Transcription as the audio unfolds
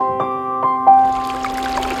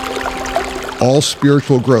All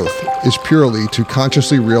spiritual growth is purely to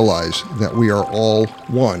consciously realize that we are all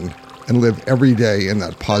one and live every day in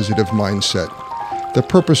that positive mindset. The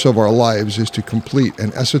purpose of our lives is to complete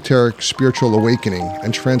an esoteric spiritual awakening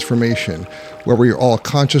and transformation where we are all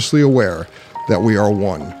consciously aware that we are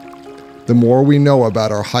one. The more we know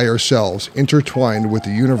about our higher selves intertwined with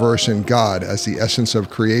the universe and God as the essence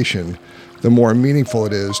of creation, the more meaningful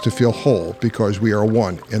it is to feel whole because we are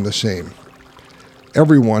one and the same.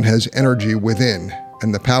 Everyone has energy within,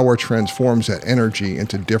 and the power transforms that energy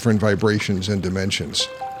into different vibrations and dimensions.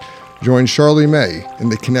 Join Charlie May in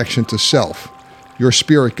the connection to self, your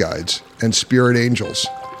spirit guides, and spirit angels.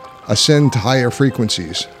 Ascend to higher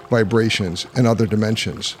frequencies, vibrations, and other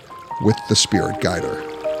dimensions with the Spirit Guider.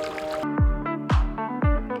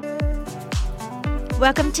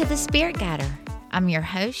 Welcome to the Spirit Guider. I'm your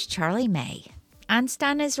host, Charlie May.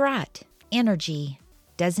 Einstein is right. Energy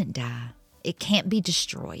doesn't die. It can't be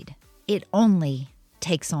destroyed. It only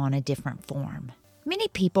takes on a different form. Many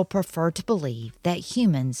people prefer to believe that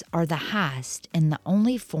humans are the highest and the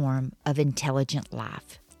only form of intelligent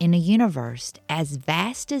life. In a universe as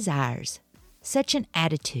vast as ours, such an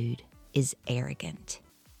attitude is arrogant.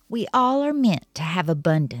 We all are meant to have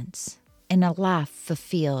abundance and a life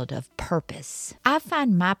fulfilled of purpose. I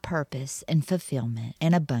find my purpose and fulfillment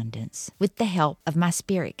and abundance with the help of my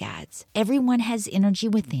spirit guides. Everyone has energy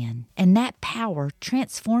within, and that power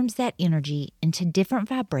transforms that energy into different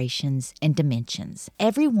vibrations and dimensions.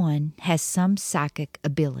 Everyone has some psychic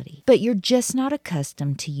ability, but you're just not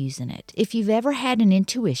accustomed to using it. If you've ever had an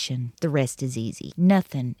intuition, the rest is easy.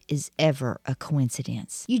 Nothing is ever a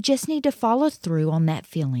coincidence. You just need to follow through on that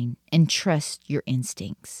feeling and trust your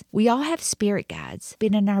instincts. We all have spirit guides,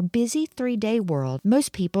 but in our busy 3-day world,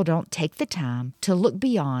 most people don't take the time to look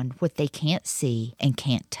beyond what they can't see and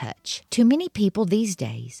can't touch. Too many people these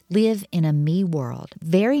days live in a me world,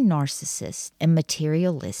 very narcissist and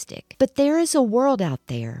materialistic. But there is a world out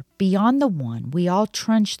there beyond the one we all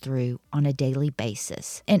trudge through on a daily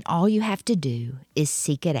basis, and all you have to do is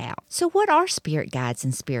seek it out. So what are spirit guides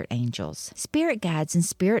and spirit angels? Spirit guides and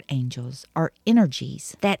spirit angels are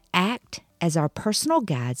energies that act as our personal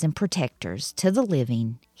guides and protectors to the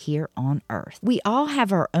living here on earth. We all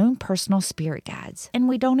have our own personal spirit guides, and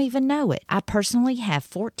we don't even know it. I personally have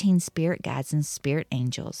 14 spirit guides and spirit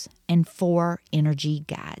angels and 4 energy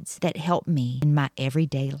guides that help me in my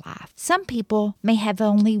everyday life. Some people may have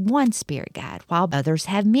only one spirit guide, while others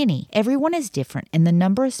have many. Everyone is different, and the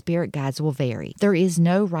number of spirit guides will vary. There is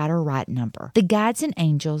no right or right number. The guides and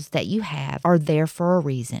angels that you have are there for a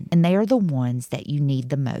reason, and they are the ones that you need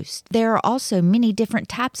the most. There are also many different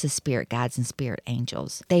types of spirit guides and spirit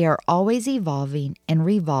angels. They are always evolving and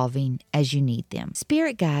revolving as you need them.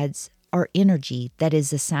 Spirit guides are energy that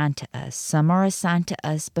is assigned to us. Some are assigned to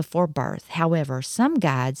us before birth. However, some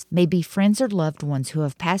guides may be friends or loved ones who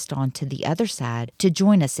have passed on to the other side to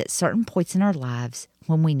join us at certain points in our lives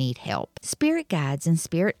when we need help. Spirit guides and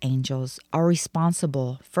spirit angels are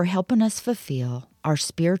responsible for helping us fulfill our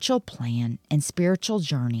spiritual plan and spiritual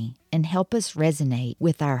journey and help us resonate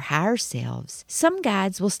with our higher selves. Some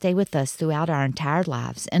guides will stay with us throughout our entire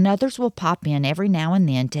lives, and others will pop in every now and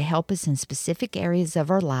then to help us in specific areas of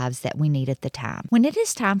our lives that we need at the time. When it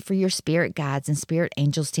is time for your spirit guides and spirit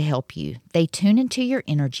angels to help you, they tune into your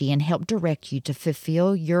energy and help direct you to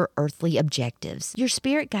fulfill your earthly objectives. Your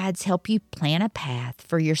spirit guides help you plan a path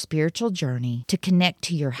for your spiritual journey to connect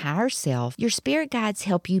to your higher self. Your spirit guides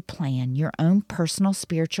help you plan your own personal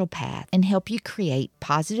spiritual path and help you create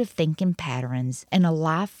positive thinking patterns and a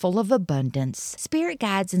life full of abundance. Spirit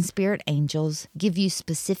guides and spirit angels give you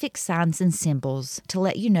specific signs and symbols to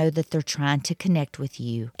let you know that they're trying to connect with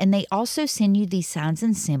you. And they also send you these signs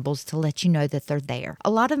and symbols to let you know that they're there.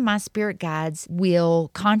 A lot of my spirit guides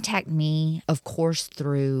will contact me, of course,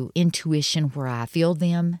 through intuition, where I feel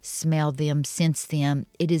them, smell them, sense them.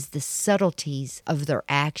 It is the subtleties of their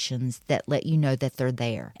actions that let you know that they're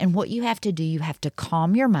there. And what you have to do, you have to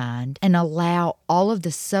calm your mind and allow all of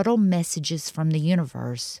the subtle messages from the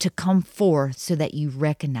universe to come forth so that you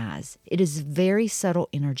recognize. It is very subtle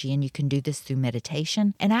energy, and you can do this through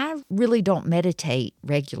meditation. And I really don't meditate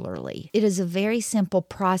regularly. It is a very simple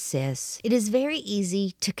process. It is very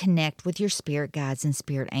easy to connect with your spirit guides and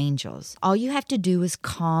spirit angels. All you have to do is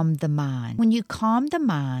calm the mind. When you calm the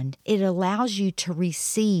mind, it allows you to to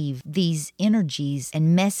receive these energies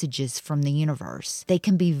and messages from the universe. They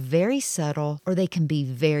can be very subtle or they can be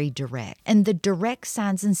very direct. And the direct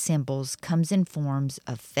signs and symbols comes in forms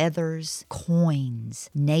of feathers, coins,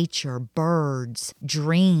 nature, birds,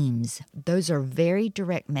 dreams. Those are very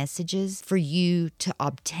direct messages for you to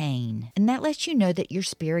obtain. And that lets you know that your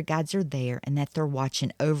spirit guides are there and that they're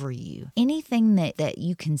watching over you. Anything that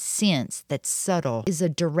you can sense that's subtle is a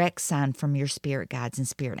direct sign from your spirit guides and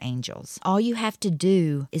spirit angels. All you have to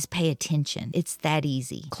do is pay attention. It's that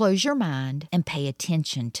easy. Close your mind and pay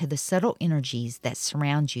attention to the subtle energies that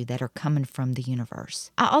surround you that are coming from the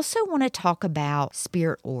universe. I also want to talk about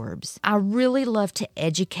spirit orbs. I really love to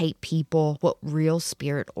educate people what real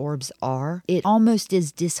spirit orbs are. It almost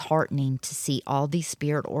is disheartening to see all these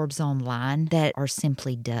spirit orbs online that are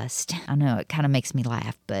simply dust. I know it kind of makes me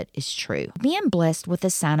laugh, but it's true. Being blessed with the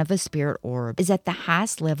sign of a spirit orb is at the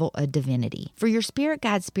highest level of divinity. For your spirit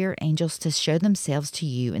guide, spirit angels to show themselves to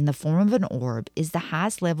you in the form of an orb is the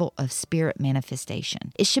highest level of spirit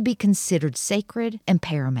manifestation. It should be considered sacred and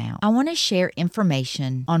paramount. I want to share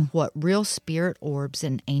information on what real spirit orbs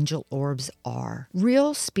and angel orbs are.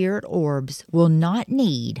 Real spirit orbs will not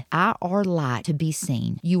need IR light to be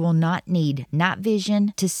seen. You will not need night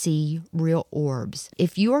vision to see real orbs.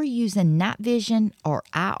 If you are using night vision or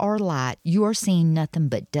IR light, you are seeing nothing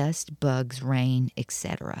but dust, bugs, rain,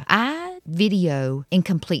 etc. I video in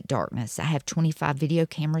complete darkness. I have 25 video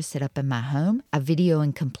cameras set up in my home. I video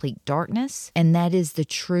in complete darkness, and that is the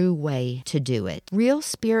true way to do it. Real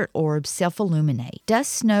spirit orbs self-illuminate.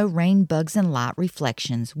 Dust, snow, rain, bugs, and light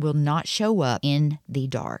reflections will not show up in the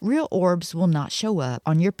dark. Real orbs will not show up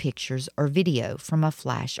on your pictures or video from a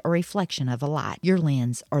flash or reflection of a light, your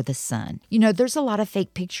lens, or the sun. You know, there's a lot of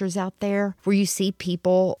fake pictures out there where you see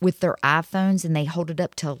people with their iPhones and they hold it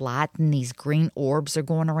up to a light and these green orbs are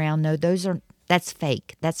going around. No, that's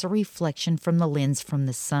fake. That's a reflection from the lens from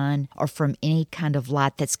the sun or from any kind of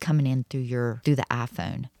light that's coming in through the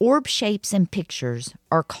iPhone. Orb shapes and pictures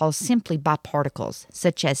are caused simply by particles,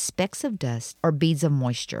 such as specks of dust or beads of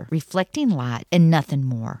moisture, reflecting light and nothing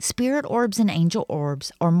more. Spirit orbs and angel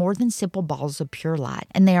orbs are more than simple balls of pure light,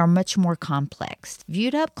 and they are much more complex.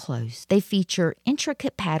 Viewed up close, they feature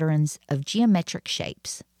intricate patterns of geometric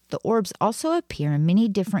shapes. The orbs also appear in many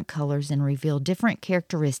different colors and reveal different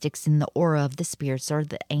characteristics in the aura of the spirits or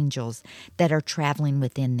the angels that are traveling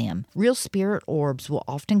within them. Real spirit orbs will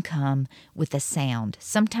often come with a sound.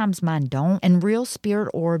 Sometimes mine don't, and real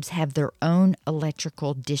spirit orbs have their own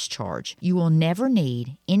electrical discharge. You will never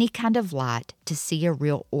need any kind of light to see a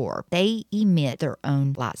real orb. They emit their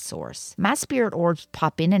own light source. My spirit orbs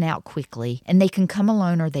pop in and out quickly, and they can come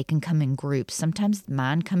alone or they can come in groups. Sometimes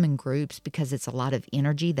mine come in groups because it's a lot of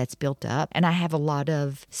energy that's built up, and I have a lot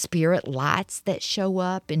of spirit lights that show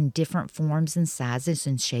up in different forms and sizes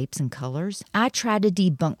and shapes and colors. I try to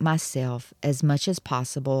debunk myself as much as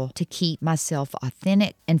possible to keep myself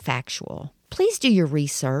authentic and factual. Please do your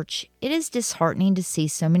research. It is disheartening to see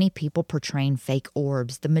so many people portraying fake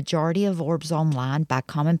orbs. The majority of orbs online by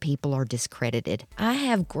common people are discredited. I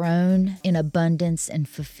have grown in abundance and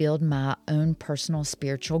fulfilled my own personal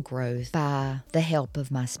spiritual growth by the help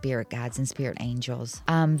of my spirit guides and spirit angels.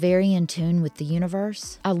 I'm very in tune with the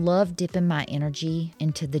universe. I love dipping my energy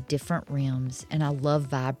into the different realms, and I love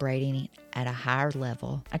vibrating at a higher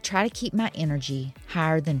level. I try to keep my energy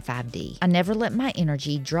higher than 5D. I never let my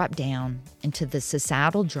energy drop down into the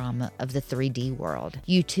societal drama of the 3D world.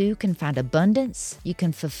 You too can find abundance. You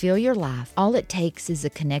can fulfill your life. All it takes is a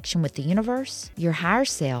connection with the universe, your higher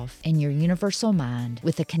self, and your universal mind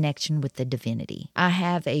with a connection with the divinity. I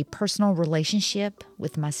have a personal relationship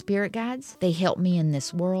with my spirit guides. They help me in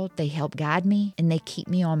this world. They help guide me, and they keep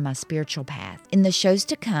me on my spiritual path. In the shows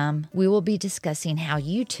to come, we will be discussing how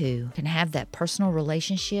you too can have that personal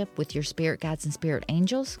relationship with your spirit guides and spirit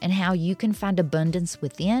angels, and how you can find abundance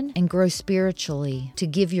within and grow spiritually to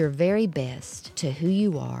give your very best to who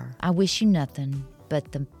you are. I wish you nothing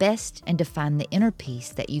but the best and to find the inner peace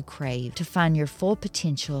that you crave, to find your full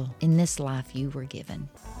potential in this life you were given.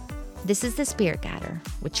 This is the Spirit Guider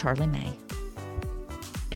with Charlie May.